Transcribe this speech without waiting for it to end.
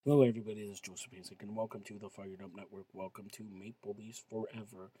Hello, everybody. This is Joseph Hasek, and welcome to the Fired Up Network. Welcome to Maple Leafs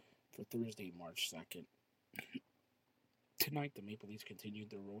Forever for Thursday, March 2nd. Tonight, the Maple Leafs continued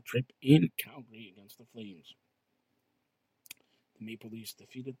their road trip in Calgary against the Flames. The Maple Leafs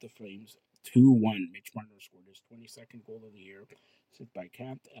defeated the Flames 2-1. Mitch Marner scored his 22nd goal of the year, set by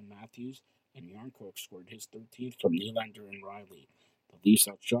Kampf and Matthews, and Yarncroke scored his 13th from Nylander and Riley. The Leafs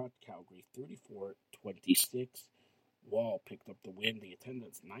outshot Calgary 34-26. Wall picked up the win. The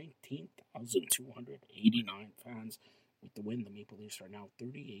attendance 19,289 fans. With the win, the Maple Leafs are now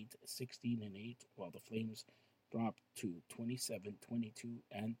 38-16-8, while the Flames dropped to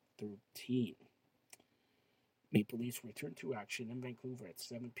 27-22-13. Maple Leafs return to action in Vancouver at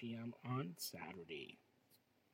 7 p.m. on Saturday.